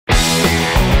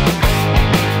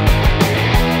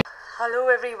Hello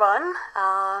everyone,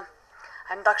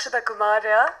 I'm Dakshita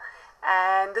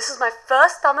and this is my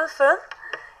first Tamil film.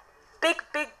 Big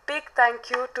thank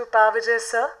you to Vijay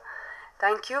sir.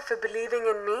 Thank you for believing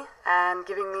in me and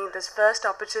giving me this first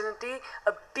opportunity,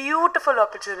 a beautiful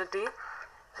opportunity.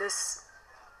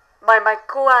 My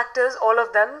co-actors, all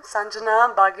of them,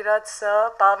 Sanjana, Bhagirath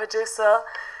sir, Vijay sir,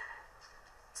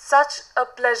 such a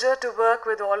pleasure to work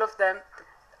with all of them.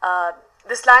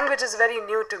 This language is very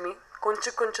new to me.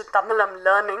 Kunchu Tamil I'm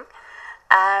learning,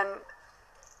 and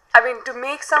I mean, to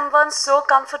make someone so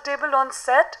comfortable on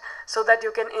set so that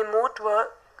you can work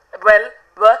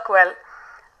well.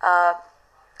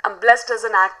 I'm blessed as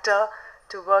an actor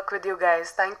to work with you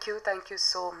guys. Thank you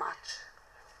so much.